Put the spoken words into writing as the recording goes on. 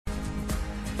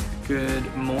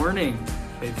Good morning,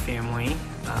 Faith family.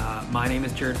 My name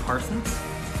is Jared Parsons.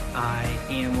 I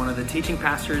am one of the teaching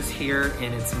pastors here,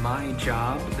 and it's my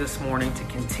job this morning to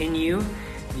continue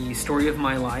the Story of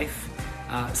My Life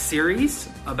series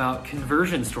about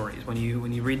conversion stories. When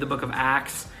you read the book of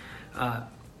Acts,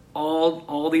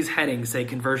 all these headings say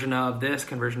conversion of this,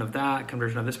 conversion of that,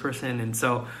 conversion of this person, and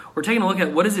so we're taking a look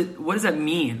at what does that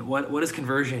mean? What is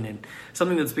conversion? And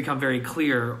something that's become very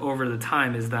clear over the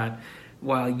time is that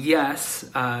while yes,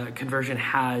 conversion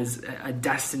has a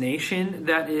destination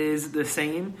that is the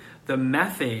same, the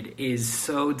method is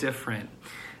so different,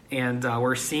 and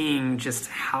we're seeing just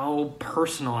how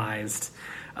personalized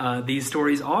these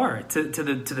stories are to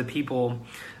the people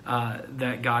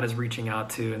that God is reaching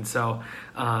out to. And so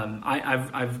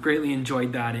I've greatly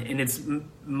enjoyed that, and it's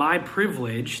my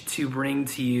privilege to bring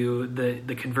to you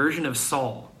the conversion of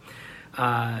Saul.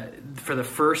 For the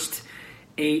first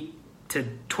 8 to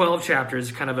 12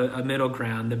 chapters, kind of a middle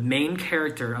ground, the main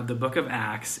character of the book of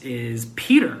Acts is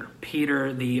Peter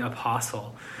the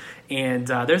apostle. And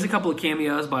there's a couple of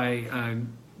cameos by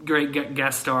great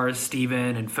guest stars.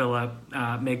 Stephen and Philip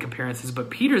make appearances, but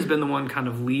Peter's been the one kind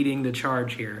of leading the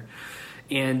charge here.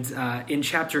 And in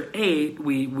chapter 8,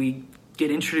 we get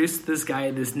introduced to this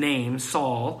guy, this name,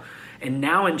 Saul. And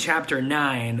now in chapter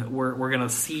 9, we're going to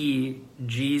see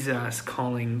Jesus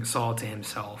calling Saul to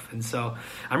himself. And so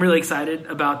I'm really excited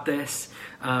about this.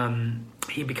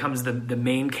 He becomes the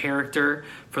main character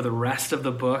for the rest of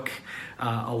the book.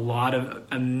 A lot of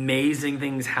amazing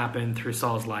things happen through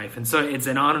Saul's life. And so it's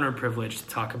an honor and a privilege to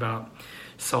talk about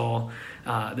Saul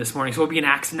this morning. So we'll be in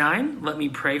Acts 9. Let me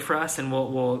pray for us, and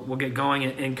we'll get going.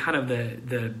 And kind of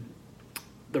the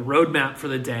roadmap for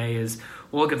the day is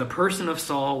we'll look at the person of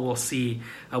Saul. We'll see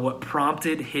what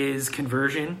prompted his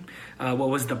conversion. What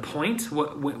was the point?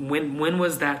 When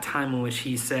was that time in which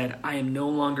he said, I am no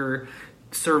longer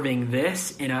serving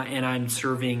this, and I'm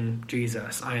serving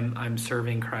Jesus. I'm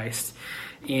serving Christ.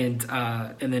 And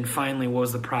then finally, what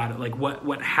was the product? Like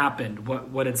what happened?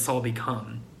 What did Saul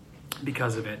become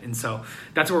because of it? And so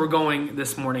that's where we're going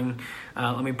this morning.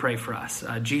 Let me pray for us.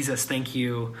 Jesus, thank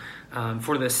you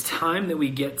for this time that we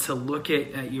get to look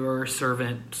at your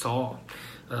servant Saul,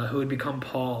 who would become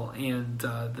Paul, and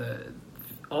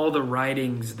all the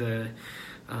writings, the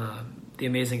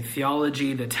amazing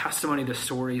theology, the testimony, the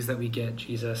stories that we get,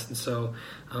 Jesus. And so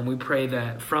we pray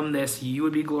that from this you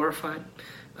would be glorified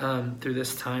through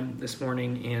this time this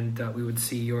morning, and we would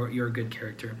see your good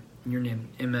character. In your name,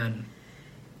 amen.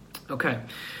 Okay,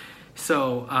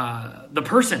 so the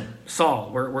person,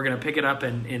 Saul, we're going to pick it up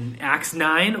in Acts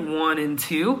 9, 1 and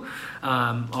 2.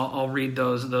 I'll read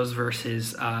those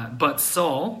verses. But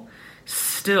Saul,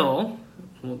 still,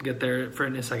 we'll get there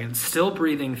in a second, still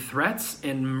breathing threats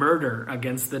and murder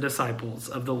against the disciples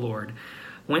of the Lord,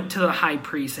 went to the high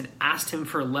priest and asked him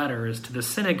for letters to the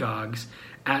synagogues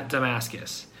at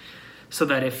Damascus, so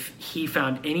that if he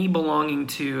found any belonging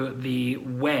to the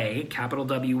way, capital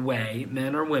W, way,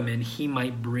 men or women, he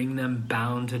might bring them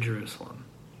bound to Jerusalem.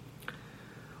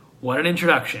 What an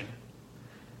introduction.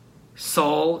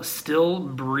 Saul still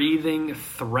breathing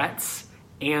threats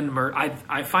and murder.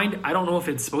 I don't know if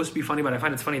it's supposed to be funny, but I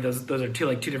find it's funny. Those are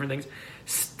two different things.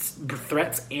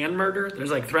 Threats and murder.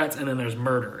 There's like threats and then there's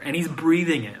murder. And he's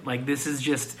breathing it. Like this is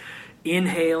just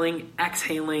inhaling,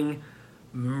 exhaling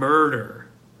murder.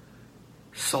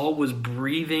 Saul was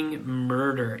breathing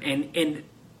murder, and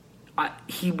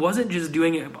he wasn't just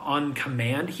doing it on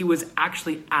command. He was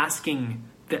actually asking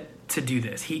to do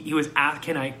this. He was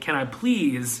asking, can I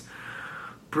please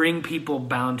bring people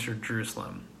bound to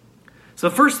Jerusalem? So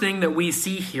the first thing that we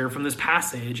see here from this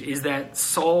passage is that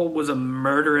Saul was a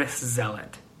murderous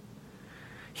zealot.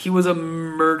 He was a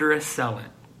murderous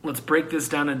zealot. Let's break this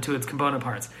down into its component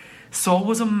parts. Saul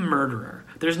was a murderer.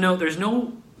 There's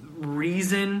no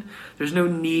reason, there's no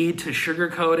need to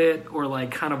sugarcoat it or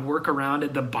kind of work around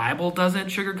it. The Bible doesn't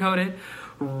sugarcoat it.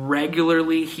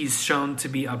 Regularly, he's shown to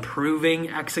be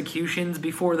approving executions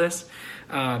before this.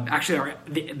 Actually,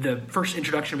 the first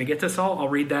introduction we get to Saul, I'll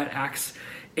read that, Acts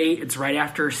 8. It's right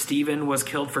after Stephen was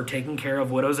killed for taking care of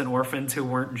widows and orphans who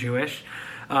weren't Jewish.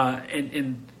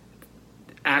 And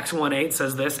Acts 1:8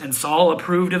 says this, and Saul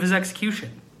approved of his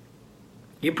execution.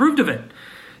 He approved of it.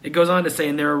 It goes on to say,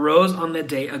 and there arose on that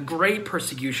day a great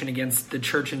persecution against the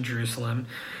church in Jerusalem,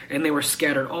 and they were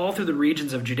scattered all through the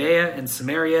regions of Judea and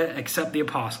Samaria, except the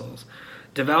apostles.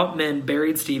 Devout men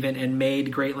buried Stephen and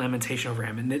made great lamentation over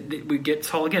him. And we get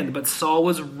Saul again. But Saul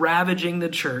was ravaging the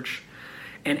church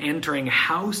and entering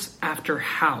house after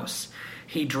house.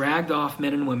 He dragged off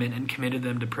men and women and committed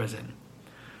them to prison.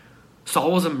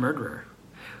 Saul was a murderer.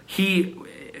 He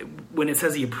when it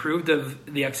says he approved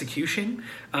of the execution,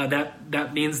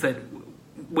 that means that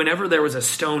whenever there was a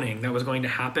stoning that was going to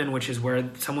happen, which is where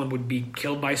someone would be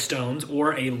killed by stones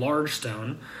or a large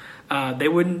stone, they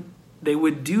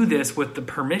would do this with the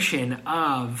permission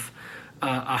of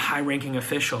a high-ranking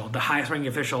official, the highest-ranking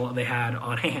official they had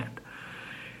on hand.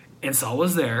 And Saul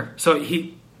was there, so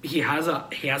he has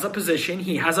a position,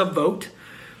 he has a vote,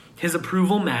 his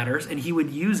approval matters, and he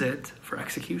would use it for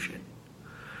execution.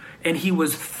 And he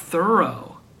was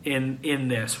thorough in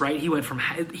this, right? He went from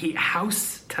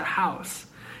house to house.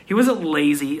 He wasn't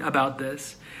lazy about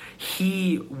this.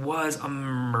 He was a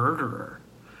murderer.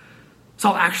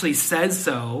 Saul actually says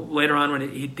so later on when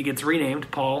he gets renamed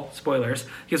Paul. Spoilers.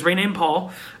 He gets renamed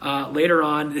Paul. Later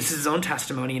on, this is his own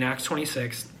testimony in Acts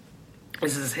 26.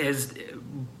 This is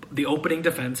the opening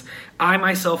defense. I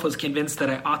myself was convinced that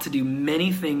I ought to do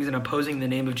many things in opposing the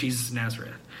name of Jesus of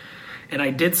Nazareth. And I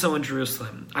did so in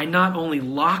Jerusalem. I not only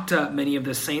locked up many of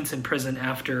the saints in prison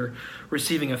after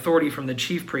receiving authority from the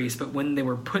chief priests, but when they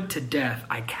were put to death,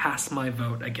 I cast my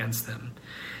vote against them.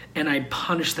 And I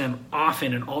punished them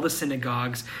often in all the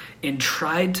synagogues and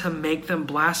tried to make them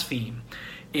blaspheme.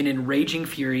 And in raging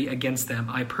fury against them,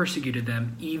 I persecuted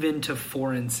them even to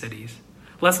foreign cities.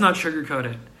 Let's not sugarcoat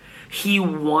it. He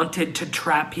wanted to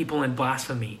trap people in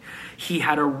blasphemy. He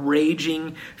had a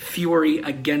raging fury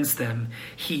against them.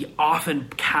 He often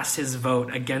cast his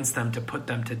vote against them to put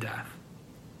them to death.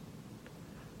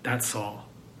 That's Saul.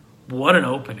 What an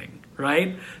opening,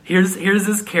 right? Here's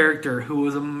this character who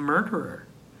was a murderer.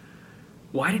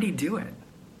 Why did he do it?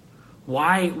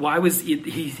 Why was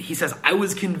he says, I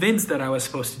was convinced that I was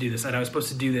supposed to do this, that I was supposed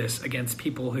to do this against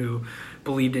people who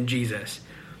believed in Jesus.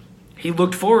 He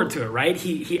looked forward to it, right?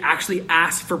 He actually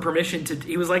asked for permission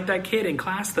he was like that kid in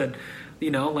class that,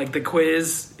 like the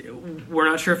quiz, we're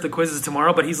not sure if the quiz is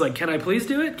tomorrow, but he's like, can I please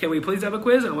do it? Can we please have a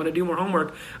quiz? I want to do more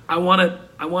homework. I want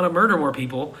to murder more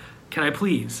people. Can I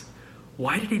please?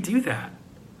 Why did he do that?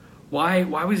 Why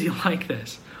was he like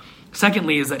this?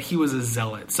 Secondly, is that he was a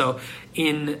zealot. So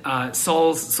in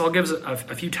Saul gives a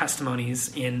few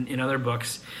testimonies in other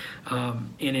books.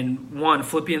 And in one,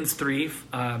 Philippians 3,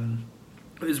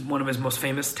 is one of his most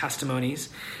famous testimonies.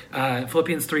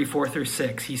 Philippians 3, 4 through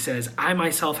 6, he says, I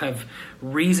myself have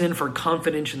reason for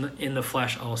confidence in the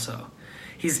flesh also.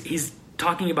 He's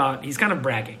talking about, he's kind of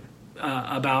bragging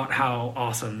about how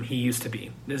awesome he used to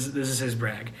be. This is his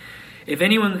brag. If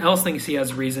anyone else thinks he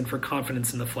has reason for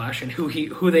confidence in the flesh and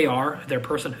who they are, their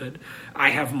personhood, I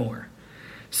have more.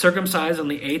 Circumcised on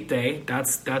the 8th day,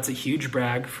 that's a huge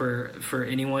brag for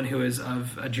anyone who is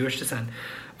of a Jewish descent.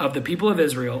 Of the people of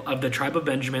Israel, of the tribe of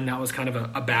Benjamin, that was kind of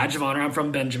a badge of honor. I'm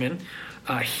from Benjamin.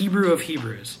 Hebrew of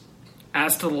Hebrews.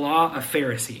 As to the law, a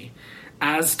Pharisee.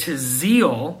 As to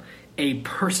zeal, a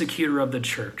persecutor of the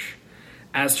church.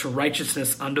 As to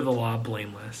righteousness under the law,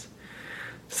 blameless.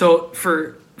 So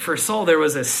for Saul, there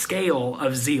was a scale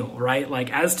of zeal, right?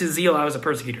 Like, as to zeal, I was a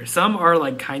persecutor. Some are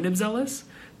like kind of zealous.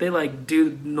 They like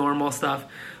do normal stuff.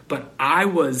 But I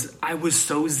was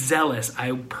so zealous.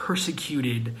 I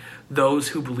persecuted those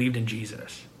who believed in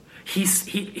Jesus.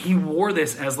 He wore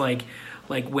this as like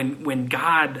when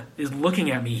God is looking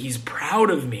at me, he's proud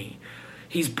of me.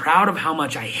 He's proud of how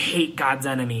much I hate God's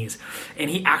enemies. And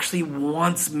he actually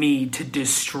wants me to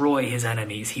destroy his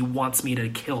enemies. He wants me to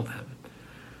kill them.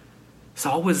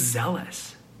 Saul was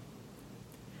zealous.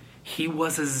 He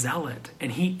was a zealot.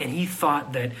 And he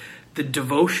thought that the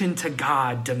devotion to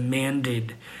God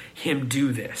demanded him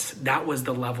do this. That was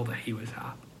the level that he was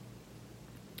at.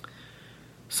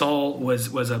 Saul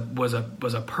was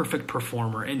a perfect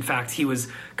performer. In fact, he was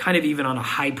kind of even on a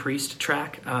high priest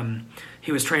track.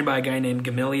 He was trained by a guy named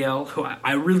Gamaliel, who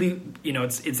I really,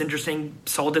 it's interesting.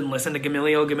 Saul didn't listen to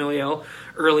Gamaliel. Gamaliel,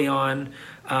 early on,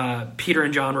 Peter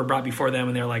and John were brought before them,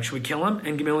 and they're like, should we kill him?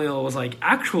 And Gamaliel was like,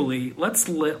 actually, let's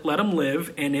let him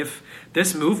live, and if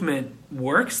this movement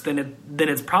works, then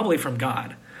it's probably from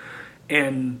God.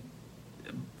 And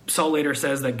Saul later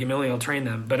says that Gamaliel trained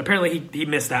them, but apparently he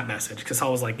missed that message, because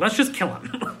Saul was like, let's just kill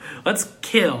him. Let's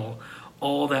kill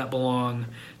all that belong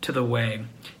to the way.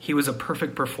 He was a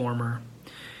perfect performer,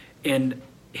 and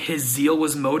his zeal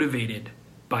was motivated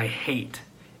by hate.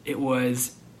 It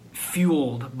was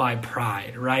fueled by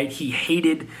pride, right? He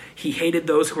hated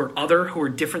those who were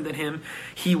different than him.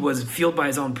 He was fueled by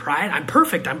his own pride. I'm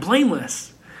perfect. I'm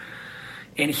blameless.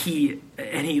 And he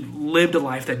lived a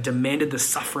life that demanded the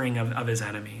suffering of his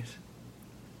enemies.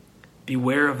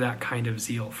 Beware of that kind of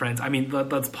zeal, friends. I mean,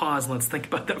 let's pause and let's think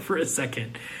about that for a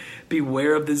second.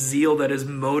 Beware of the zeal that is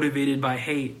motivated by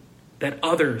hate. that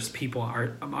people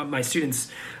are. My students,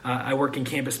 I work in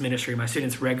campus ministry, my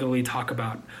students regularly talk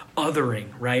about othering,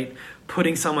 right?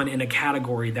 Putting someone in a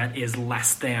category that is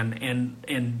less than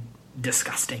and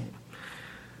disgusting.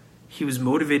 He was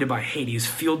motivated by hate. He was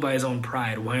fueled by his own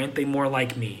pride. Why aren't they more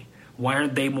like me? Why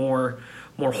aren't they more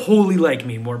holy like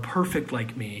me, more perfect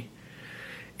like me?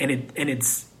 And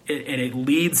it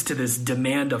leads to this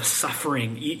demand of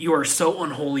suffering. You are so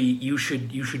unholy, you should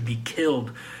be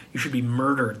killed. You should be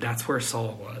murdered. That's where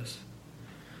Saul was.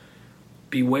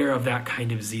 Beware of that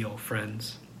kind of zeal,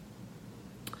 friends.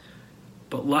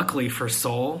 But luckily for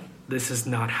Saul, this is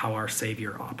not how our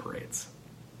Savior operates.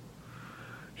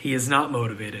 He is not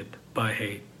motivated by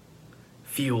hate,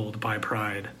 fueled by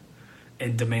pride,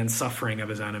 and demands suffering of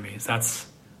his enemies. That's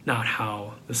not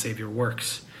how the Savior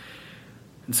works.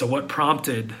 And so what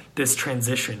prompted this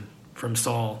transition from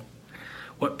Saul?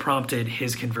 What prompted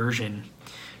his conversion?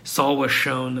 Saul was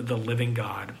shown the living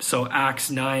God. So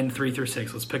Acts 9,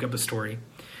 3-6, let's pick up the story.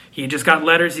 He just got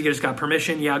letters, he just got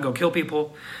permission, go kill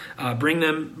people, bring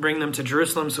them to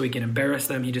Jerusalem so he can embarrass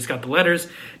them. He just got the letters.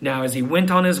 Now as he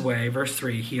went on his way, verse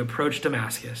 3, he approached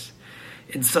Damascus,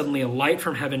 and suddenly a light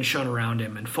from heaven shone around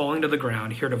him, and falling to the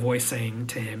ground, he heard a voice saying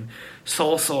to him,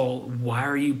 Saul, Saul, why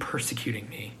are you persecuting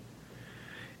me?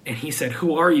 And he said,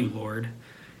 who are you, Lord?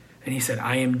 And he said,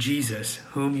 I am Jesus,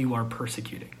 whom you are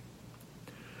persecuting.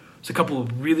 There's a couple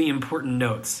of really important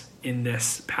notes in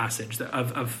this passage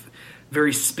of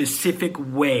very specific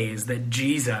ways that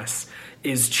Jesus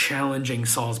is challenging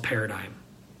Saul's paradigm.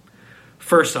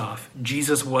 First off,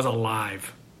 Jesus was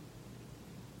alive.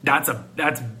 That's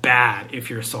bad if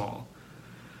you're Saul,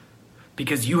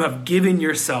 because you have given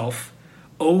yourself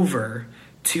over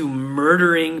to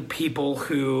murdering people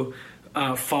who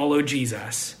follow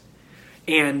Jesus.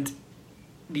 And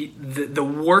the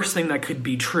worst thing that could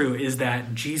be true is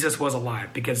that Jesus was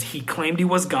alive, because he claimed he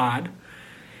was God.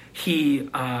 He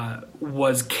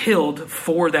was killed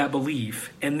for that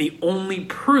belief. And the only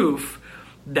proof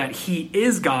that he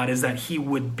is God is that he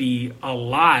would be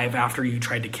alive after you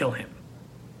tried to kill him.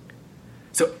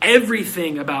 So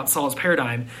everything about Saul's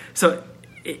paradigm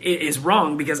is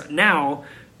wrong, because now,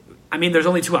 there's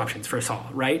only two options for Saul,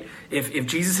 right? If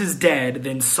Jesus is dead,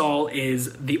 then Saul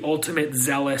is the ultimate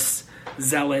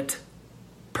zealot,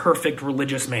 perfect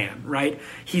religious man, right?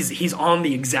 He's on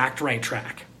the exact right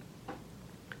track.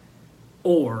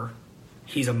 Or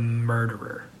he's a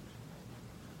murderer.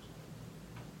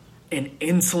 An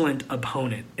insolent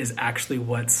opponent is actually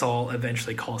what Saul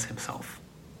eventually calls himself.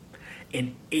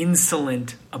 An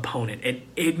insolent opponent, an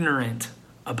ignorant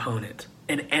opponent,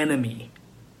 an enemy.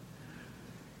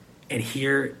 And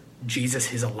here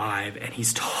Jesus is alive and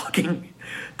he's talking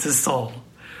to Saul.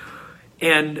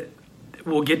 And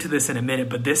we'll get to this in a minute,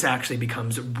 but this actually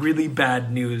becomes really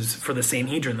bad news for the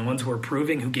Sanhedrin, the ones who are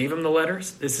proving, who gave him the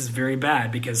letters. This is very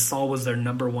bad because Saul was their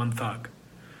number one thug.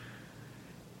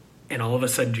 And all of a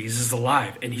sudden Jesus is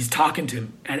alive and he's talking to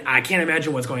him. And I can't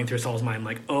imagine what's going through Saul's mind.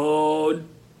 Like, oh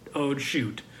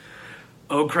shoot.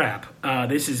 Oh crap.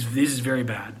 This is very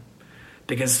bad.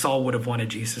 Because Saul would have wanted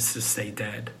Jesus to stay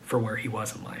dead for where he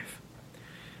was in life.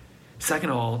 Second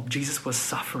of all, Jesus was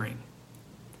suffering.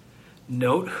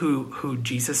 Note who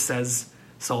Jesus says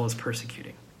Saul is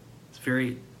persecuting.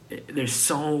 There's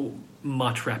so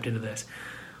much wrapped into this.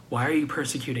 Why are you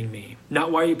persecuting me?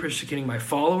 Not why are you persecuting my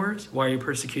followers? Why are you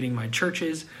persecuting my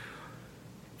churches?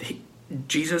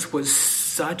 Jesus was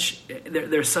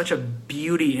there's such a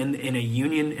beauty in a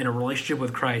union, in a relationship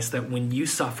with Christ, that when you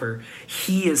suffer,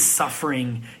 he is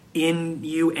suffering in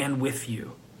you and with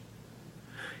you.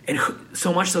 And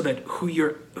so much so that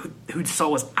who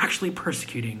Saul was actually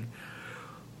persecuting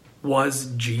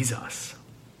was Jesus.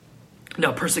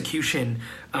 Now, persecution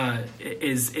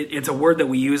it's a word that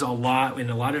we use a lot in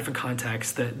a lot of different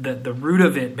contexts. That the root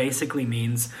of it basically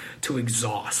means to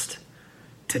exhaust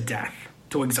to death.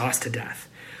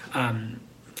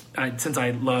 Since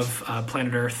I love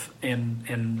Planet Earth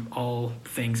and all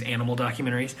things animal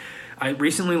documentaries, I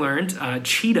recently learned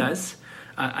cheetahs.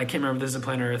 I can't remember if this is a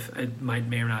Planet Earth. It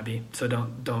may or not be, so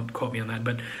don't quote me on that.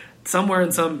 But somewhere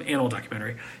in some animal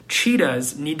documentary,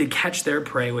 cheetahs need to catch their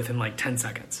prey within like 10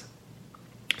 seconds.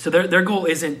 So their goal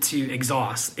isn't to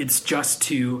exhaust; it's just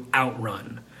to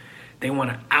outrun. They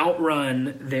want to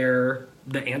outrun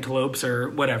the antelopes or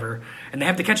whatever, and they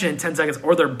have to catch it in 10 seconds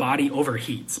or their body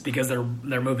overheats because they're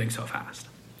moving so fast.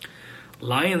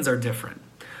 Lions are different.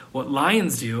 What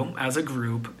lions do as a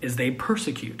group is they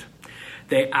persecute.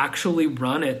 They actually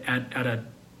run it at a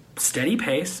steady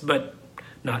pace, but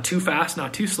not too fast,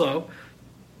 not too slow,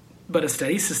 but a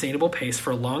steady, sustainable pace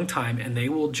for a long time, and they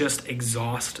will just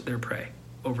exhaust their prey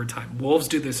over time. Wolves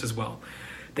do this as well.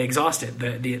 they exhaust it.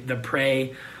 The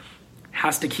prey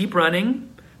has to keep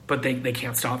running, but they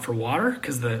can't stop for water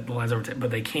because the lions overtake.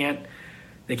 But they can't,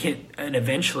 and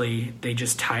eventually they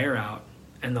just tire out,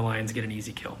 and the lions get an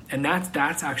easy kill. And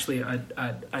that's actually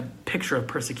a picture of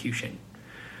persecution,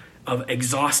 of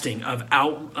exhausting,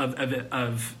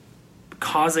 of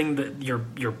causing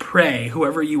your prey,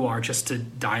 whoever you are, just to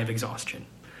die of exhaustion.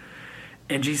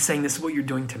 And Jesus saying, this is what you're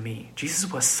doing to me.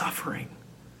 Jesus was suffering.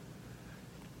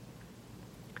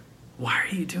 Why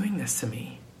are you doing this to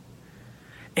me?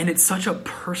 And it's such a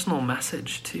personal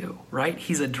message too, right?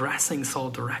 He's addressing Saul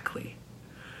directly.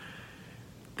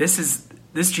 This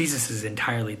Jesus is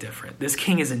entirely different. This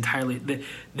king is entirely,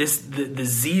 the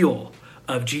zeal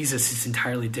of Jesus is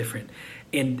entirely different.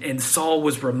 And Saul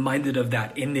was reminded of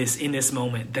that in this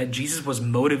moment, that Jesus was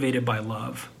motivated by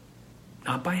love,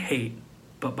 not by hate,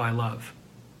 but by love.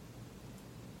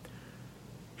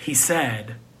 He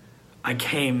said, I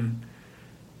came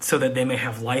so that they may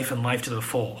have life and life to the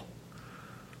full.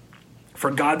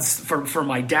 For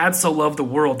my dad so loved the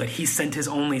world that he sent his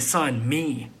only son,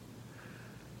 me.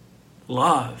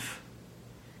 Love.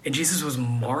 And Jesus was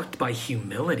marked by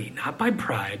humility, not by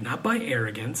pride, not by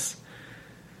arrogance.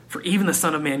 For even the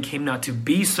Son of Man came not to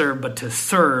be served, but to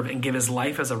serve and give his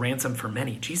life as a ransom for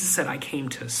many. Jesus said, I came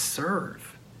to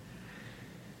serve.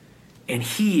 And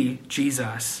he,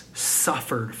 Jesus,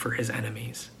 suffered for his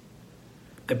enemies.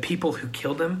 The people who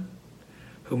killed him,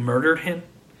 who murdered him,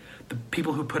 the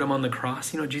people who put him on the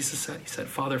cross. You know what Jesus said? He said,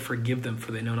 Father, forgive them,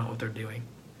 for they know not what they're doing.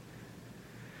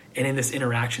 And in this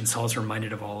interaction, Saul's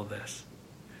reminded of all of this,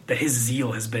 that his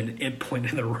zeal has been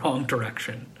pointed in the wrong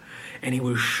direction. And he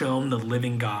was shown the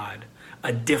living God,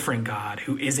 a different God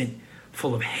who isn't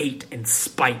full of hate and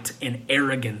spite and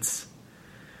arrogance,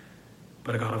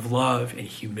 but a God of love and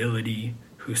humility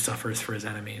who suffers for his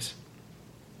enemies.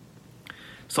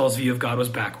 Saul's view of God was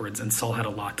backwards, and Saul had a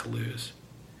lot to lose.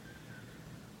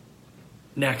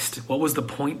 Next, what was the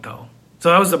point, though? So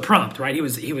that was the prompt, right?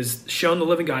 He was shown the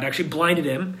living God, actually blinded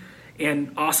him,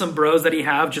 and awesome bros that he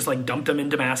have just like dumped him in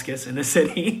Damascus, in the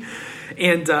city.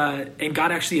 And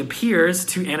God actually appears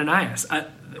to Ananias,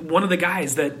 one of the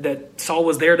guys that Saul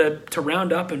was there to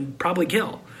round up and probably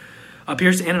kill.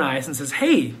 Appears to Ananias and says,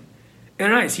 hey,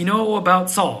 Ananias, you know about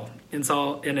Saul? And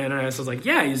Ananias was like,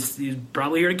 yeah, he's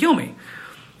probably here to kill me.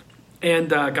 And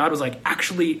God was like,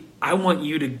 actually, I want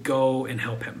you to go and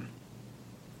help him.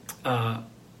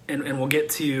 And we'll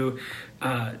get to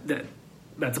that.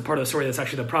 That's a part of the story that's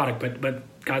actually the product.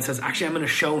 But God says, actually, I'm going to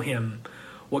show him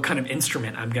what kind of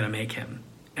instrument I'm going to make him.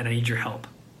 And I need your help.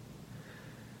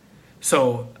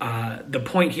 So the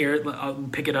point here, I'll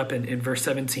pick it up in verse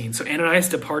 17. So Ananias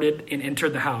departed and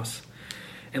entered the house.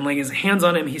 And laying his hands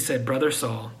on him, he said, Brother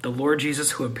Saul, the Lord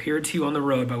Jesus, who appeared to you on the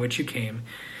road by which you came,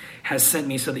 has sent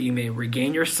me so that you may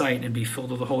regain your sight and be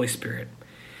filled with the Holy Spirit.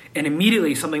 And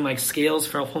immediately something like scales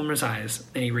fell from his eyes,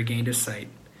 and he regained his sight.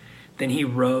 Then he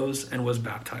rose and was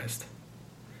baptized.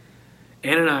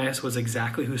 Ananias was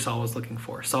exactly who Saul was looking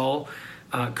for. Saul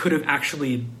could have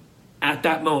actually, at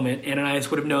that moment,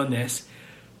 Ananias would have known this,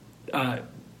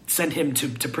 sent him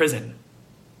to prison,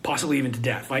 possibly even to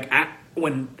death.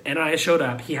 When Ananias showed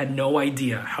up, he had no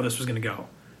idea how this was going to go.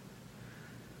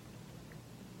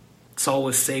 Saul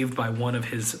was saved by one of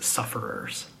his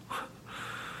sufferers,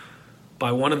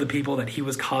 by one of the people that he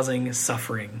was causing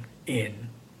suffering in.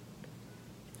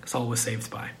 Saul was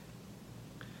saved by.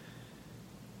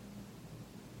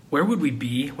 Where would we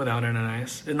be without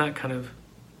Ananias? Isn't that kind of...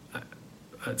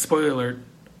 spoiler alert,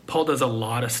 Paul does a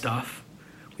lot of stuff.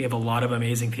 We have a lot of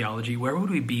amazing theology. Where would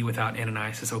we be without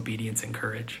Ananias' obedience and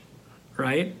courage?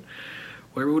 Right?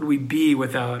 Where would we be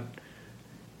without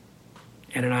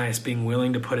Ananias being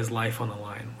willing to put his life on the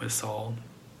line with Saul?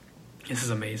 This is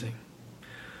amazing.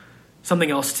 Something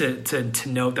else to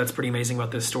note that's pretty amazing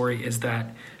about this story is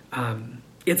that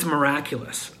it's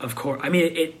miraculous, of course. I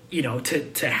mean,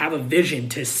 to have a vision,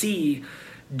 to see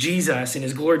Jesus in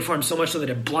his glorified form so much so that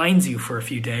it blinds you for a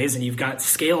few days, and you've got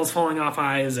scales falling off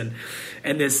eyes, and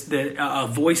a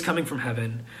voice coming from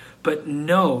heaven. But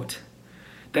note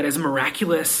that as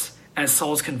miraculous as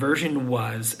Saul's conversion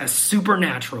was, as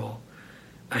supernatural,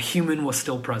 a human was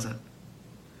still present.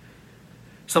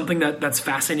 Something that's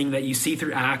fascinating that you see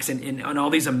through Acts and all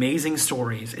these amazing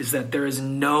stories is that there is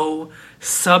no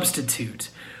substitute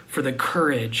for the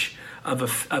courage of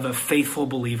a faithful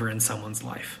believer in someone's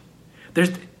life.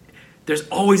 There's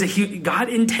always God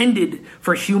intended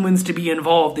for humans to be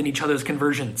involved in each other's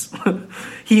conversions.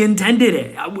 He intended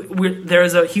it. There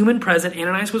is a human present.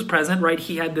 Ananias was present, right?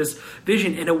 He had this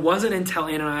vision, and it wasn't until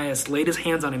Ananias laid his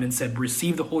hands on him and said,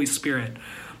 receive the Holy Spirit,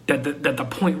 that the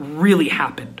point really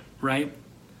happened, right?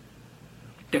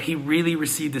 that he really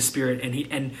received the Spirit,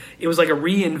 and it was like a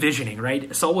re-envisioning,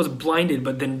 right? Saul was blinded,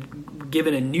 but then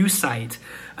given a new sight,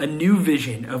 a new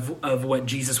vision of what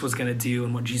Jesus was going to do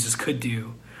and what Jesus could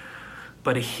do.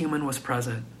 But a human was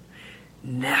present.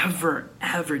 Never,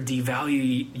 ever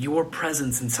devalue your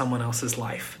presence in someone else's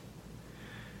life.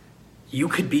 You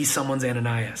could be someone's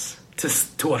Ananias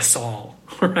to a Saul,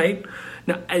 right?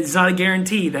 Now, it's not a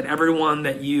guarantee that everyone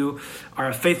that you are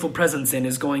a faithful presence in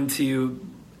is going to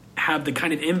have the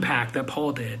kind of impact that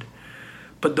Paul did.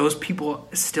 But those people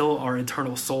still are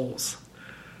eternal souls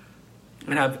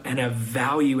and have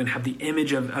value and have the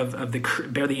image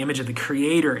bear the image of the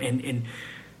Creator, and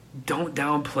don't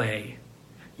downplay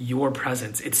your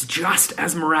presence. It's just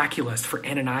as miraculous for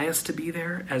Ananias to be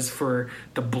there as for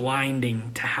the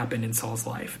blinding to happen in Saul's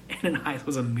life. Ananias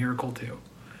was a miracle too.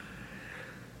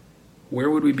 Where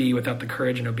would we be without the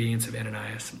courage and obedience of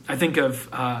Ananias? I think of,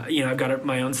 I've got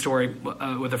my own story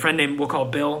with a friend named, we'll call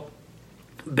Bill.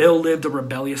 Bill lived a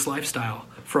rebellious lifestyle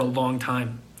for a long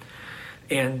time.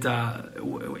 And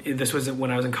this was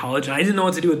when I was in college, and I didn't know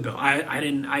what to do with Bill.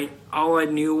 All I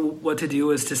knew what to do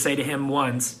was to say to him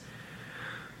once,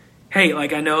 hey,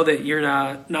 I know that you're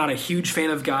not a huge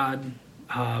fan of God,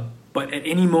 but at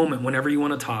any moment, whenever you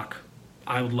want to talk,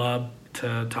 I would love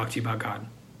to talk to you about God.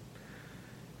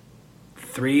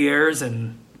 3 years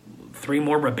and 3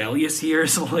 more rebellious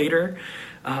years later,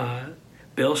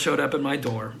 Bill showed up at my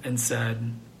door and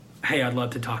said, hey, I'd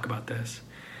love to talk about this.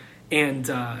 And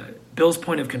Bill's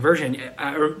point of conversion,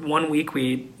 one week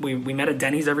we met at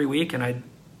Denny's every week, and I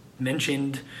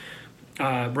mentioned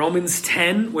Romans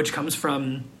 10, which comes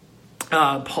from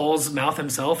Paul's mouth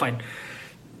himself.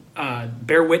 I'd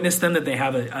bear witness them that they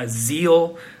have a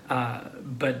zeal,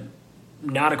 but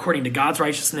not according to God's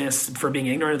righteousness, for being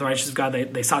ignorant of the righteousness of God.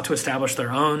 They sought to establish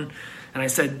their own. And I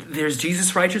said, there's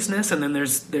Jesus' righteousness, and then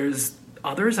there's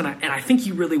others, and I think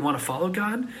you really want to follow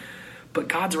God. But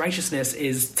God's righteousness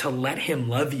is to let him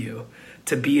love you,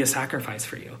 to be a sacrifice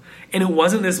for you. And it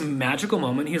wasn't this magical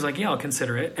moment. He was like, yeah, I'll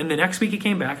consider it. And the next week he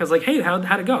came back. I was like, hey,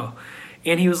 how'd it go?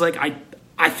 And he was like,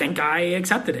 I think I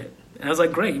accepted it. And I was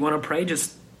like, great. You want to pray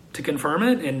just to confirm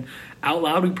it? And out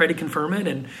loud, we prayed to confirm it.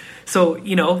 And so,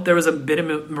 there was a bit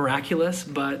of miraculous,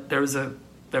 but there was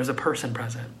a person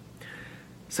present.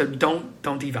 So don't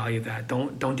devalue that.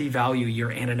 Don't devalue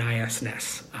your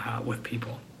Ananias-ness with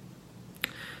people.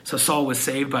 So Saul was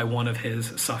saved by one of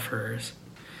his sufferers.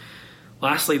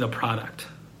 Lastly, the product.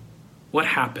 What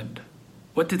happened?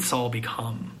 What did Saul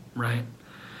become, right?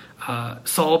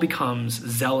 Saul becomes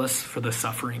zealous for the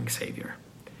suffering Savior.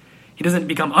 He doesn't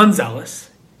become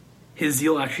unzealous. His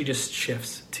zeal actually just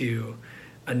shifts to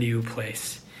a new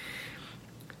place.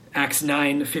 Acts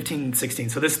 9, 15, and 16.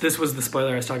 So this was the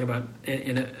spoiler I was talking about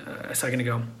in a second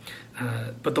ago.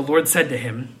 But the Lord said to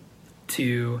him,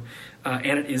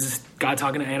 is God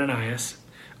talking to Ananias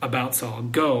about Saul?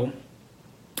 Go,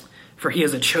 for he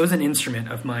is a chosen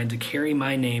instrument of mine to carry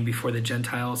my name before the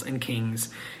Gentiles and kings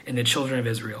and the children of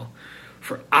Israel.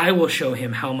 For I will show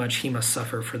him how much he must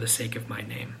suffer for the sake of my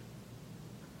name.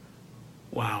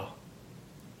 Wow.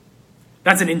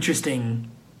 That's an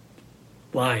interesting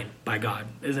line by God,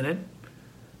 isn't it?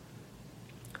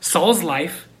 Saul's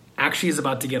life actually is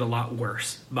about to get a lot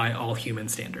worse by all human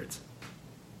standards.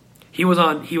 There was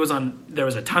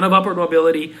a ton of upward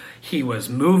mobility. He was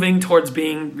moving towards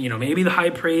being, maybe the high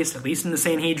priest, at least in the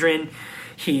Sanhedrin.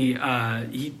 He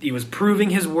was proving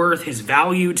his worth, his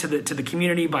value to the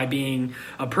community by being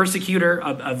a persecutor,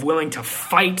 of willing to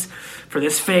fight for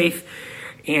this faith.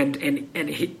 And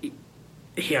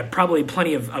he had probably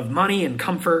plenty of money and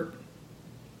comfort.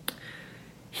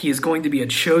 He is going to be a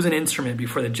chosen instrument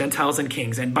before the Gentiles and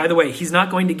kings. And by the way, he's not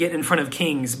going to get in front of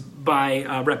kings by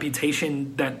a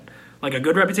reputation like a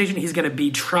good reputation. He's going to be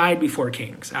tried before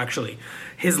kings, actually.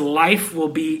 His life will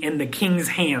be in the king's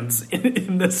hands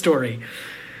in this story.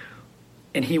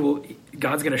 And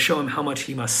God's going to show him how much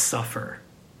he must suffer.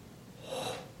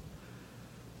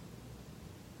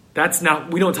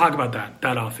 We don't talk about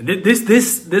that often.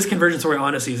 This conversion story,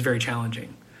 honestly, is very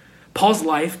challenging. Paul's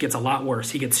life gets a lot worse.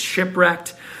 He gets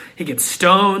shipwrecked. He gets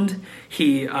stoned.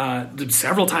 He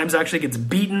several times actually gets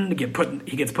beaten.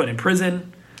 He gets put in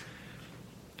prison.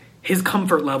 His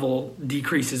comfort level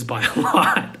decreases by a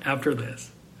lot after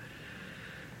this.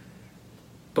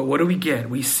 But what do we get?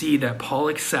 We see that Paul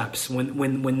accepts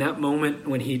when that moment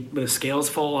when the scales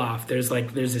fall off. There's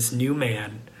this new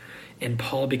man, and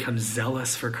Paul becomes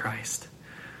zealous for Christ.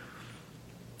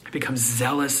 He becomes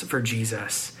zealous for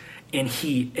Jesus, and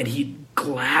he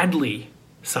gladly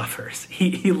suffers.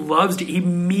 He loves, he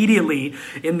immediately,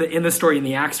 in the story, in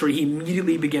the Acts story, he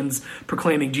immediately begins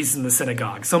proclaiming Jesus in the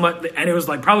synagogue. So much, and it was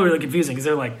like probably really confusing because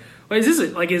they're like, "Wait, is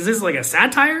this like a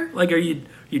satire? Like, are you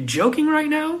joking right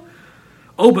now?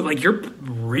 Oh, but like you're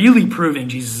really proving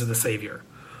Jesus is the Savior.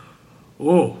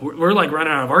 Oh, we're like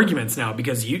running out of arguments now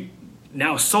because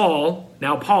now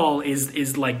Paul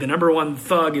is like the number one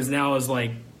thug is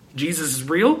like Jesus is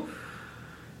real.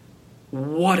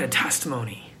 What a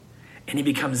testimony." And he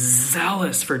becomes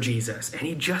zealous for Jesus. And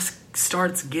he just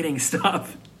starts getting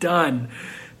stuff done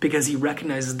because he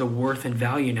recognizes the worth and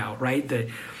value now, right? That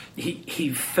he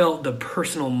felt the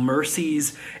personal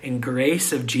mercies and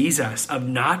grace of Jesus of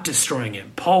not destroying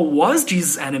him. Paul was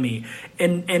Jesus' enemy.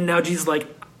 And now Jesus is like,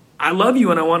 I love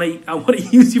you and I want to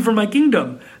use you for my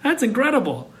kingdom. That's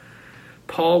incredible.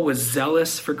 Paul was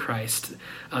zealous for Christ.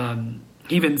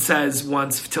 He even says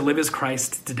once, to live is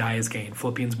Christ, to die is gain.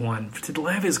 Philippians 1, to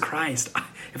live is Christ.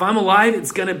 If I'm alive,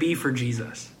 it's going to be for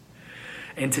Jesus.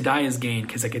 And to die is gain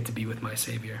because I get to be with my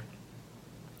Savior.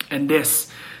 And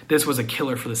this was a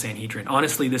killer for the Sanhedrin.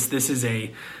 Honestly, this is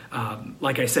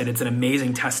like I said, it's an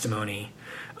amazing testimony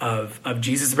of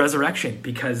Jesus' resurrection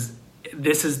because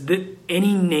this is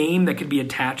any name that could be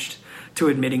attached to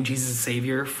admitting Jesus as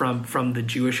Savior from the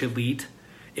Jewish elite,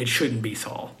 it shouldn't be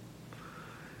Saul.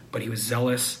 But he was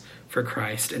zealous for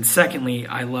Christ. And secondly,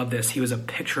 I love this, he was a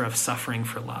picture of suffering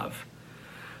for love.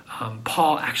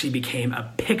 Paul actually became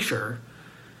a picture,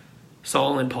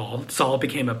 Saul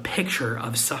became a picture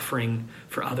of suffering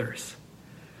for others.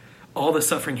 All the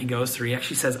suffering he goes through, he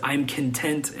actually says, I'm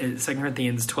content, 2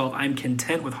 Corinthians 12, I'm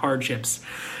content with hardships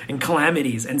and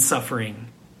calamities and suffering.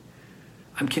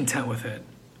 I'm content with it.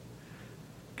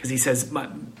 Because he says,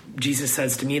 Jesus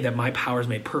says to me that my power is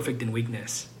made perfect in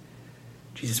weakness.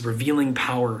 Jesus revealing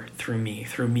power through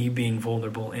me being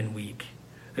vulnerable and weak.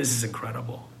 This is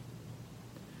incredible.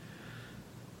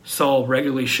 Saul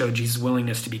regularly showed Jesus'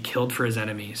 willingness to be killed for his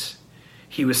enemies.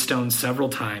 He was stoned several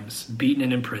times, beaten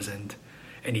and imprisoned,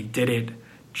 and he did it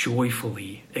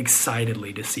joyfully,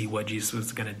 excitedly to see what Jesus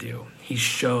was going to do. He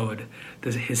showed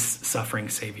his suffering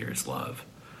Savior's love.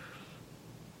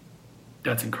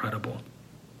 That's incredible.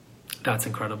 That's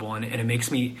incredible. And it makes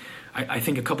me, I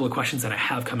think a couple of questions that I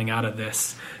have coming out of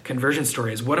this conversion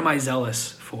story is, what am I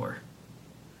zealous for?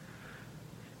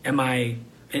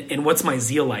 And what's my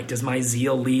zeal like? Does my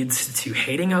zeal lead to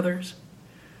hating others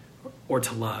or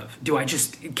to love?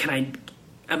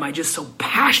 Am I just so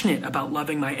passionate about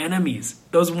loving my enemies?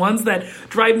 Those ones that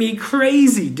drive me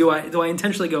crazy. Do I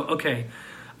intentionally go, okay,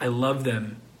 I love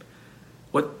them.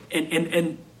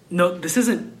 No, this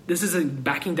isn't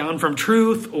backing down from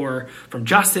truth or from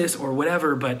justice or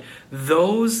whatever, but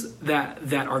those that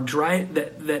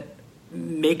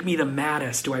make me the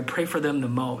maddest, do I pray for them the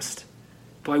most?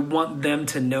 Do I want them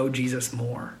to know Jesus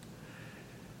more?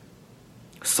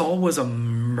 Saul was a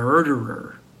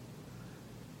murderer,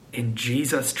 and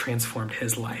Jesus transformed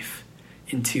his life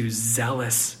into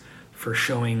zealous for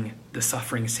showing the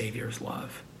suffering Savior's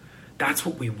love. That's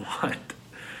what we want.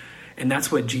 And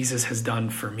that's what Jesus has done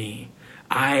for me.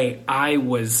 I've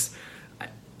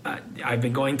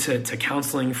been going to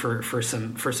counseling for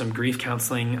some grief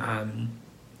counseling.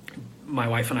 My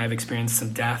wife and I have experienced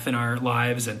some death in our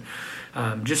lives, and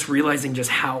just realizing just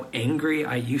how angry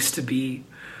I used to be,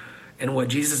 and what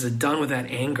Jesus has done with that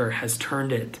anger has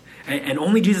turned it. And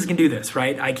only Jesus can do this,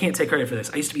 right? I can't take credit for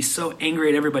this. I used to be so angry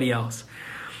at everybody else,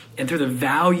 and through the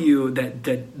value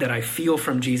that I feel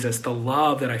from Jesus, the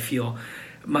love that I feel.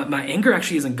 My anger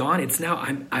actually isn't gone. It's now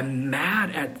I'm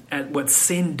mad at what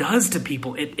sin does to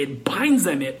people. It binds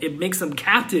them. It makes them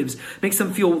captives, makes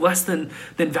them feel less than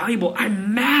valuable.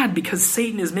 I'm mad because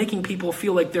Satan is making people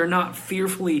feel like they're not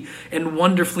fearfully and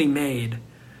wonderfully made.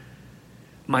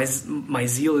 My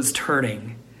zeal is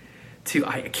turning to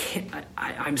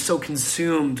I'm so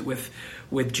consumed with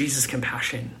Jesus'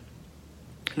 compassion.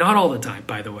 Not all the time,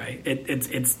 by the way.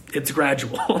 It's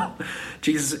gradual.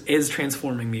 Jesus is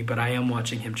transforming me, but I am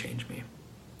watching him change me.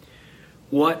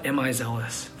 What am I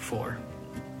zealous for?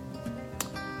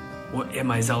 What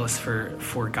am I zealous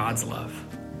for God's love?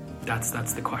 That's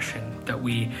the question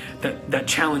that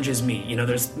challenges me. You know,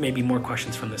 there's maybe more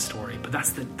questions from this story, but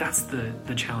that's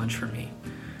the challenge for me.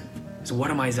 So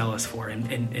what am I zealous for?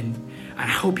 And I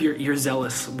hope you're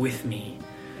zealous with me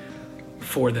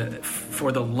for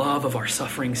the love of our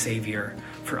suffering Savior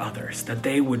for others, that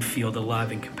they would feel the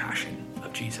love and compassion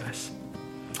of Jesus.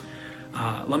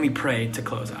 Let me pray to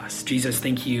close us. Jesus,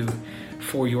 thank you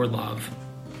for your love,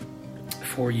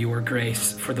 for your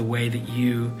grace, for the way that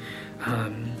you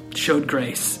showed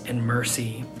grace and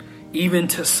mercy, even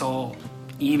to Saul.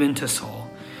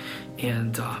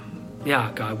 And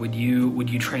God, would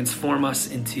you transform us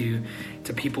into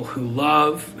people who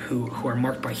love, who are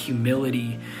marked by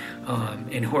humility,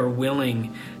 and who are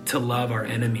willing to love our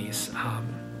enemies.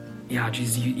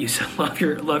 Jesus, you said love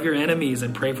your enemies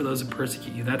and pray for those who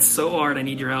persecute you. That's so hard. I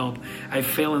need your help. I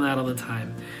fail in that all the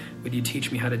time. Would you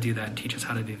teach me how to do that and teach us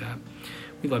how to do that?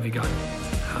 We love you, God,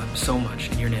 so much.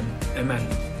 In your name, amen.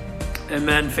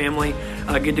 Amen, family.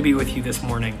 Good to be with you this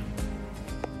morning.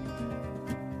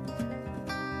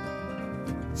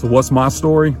 So what's my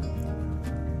story?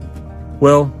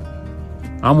 Well,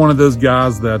 I'm one of those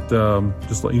guys that,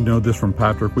 just let you know this from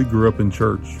Patrick, we grew up in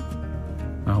church.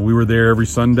 We were there every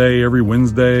Sunday, every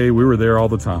Wednesday. We were there all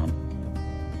the time.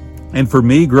 And for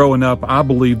me, growing up, I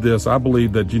believed this. I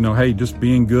believed that, hey, just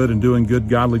being good and doing good,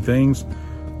 godly things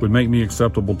would make me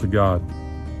acceptable to God.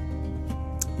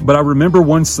 But I remember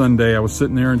one Sunday I was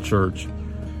sitting there in church,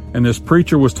 and this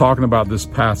preacher was talking about this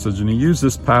passage, and he used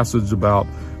this passage about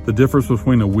the difference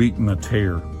between a wheat and a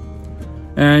tare.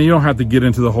 And you don't have to get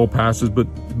into the whole passage, but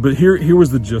here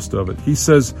was the gist of it. He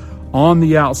says, on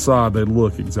the outside, they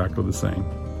look exactly the same.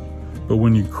 But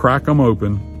when you crack them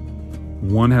open,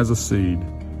 one has a seed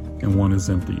and one is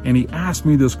empty. And he asked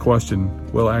me this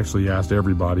question. Well, actually, he asked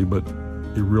everybody, but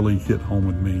it really hit home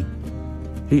with me.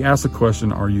 He asked the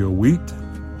question, are you a wheat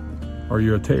or are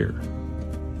you a tare?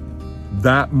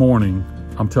 That morning,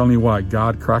 I'm telling you what,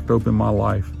 God cracked open my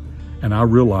life, and I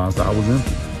realized I was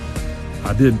empty.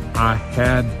 I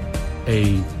had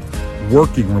a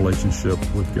working relationship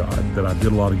with God, that I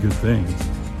did a lot of good things,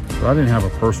 but I didn't have a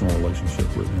personal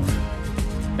relationship with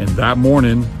Him. And that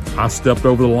morning, I stepped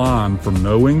over the line from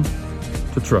knowing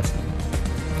to trusting.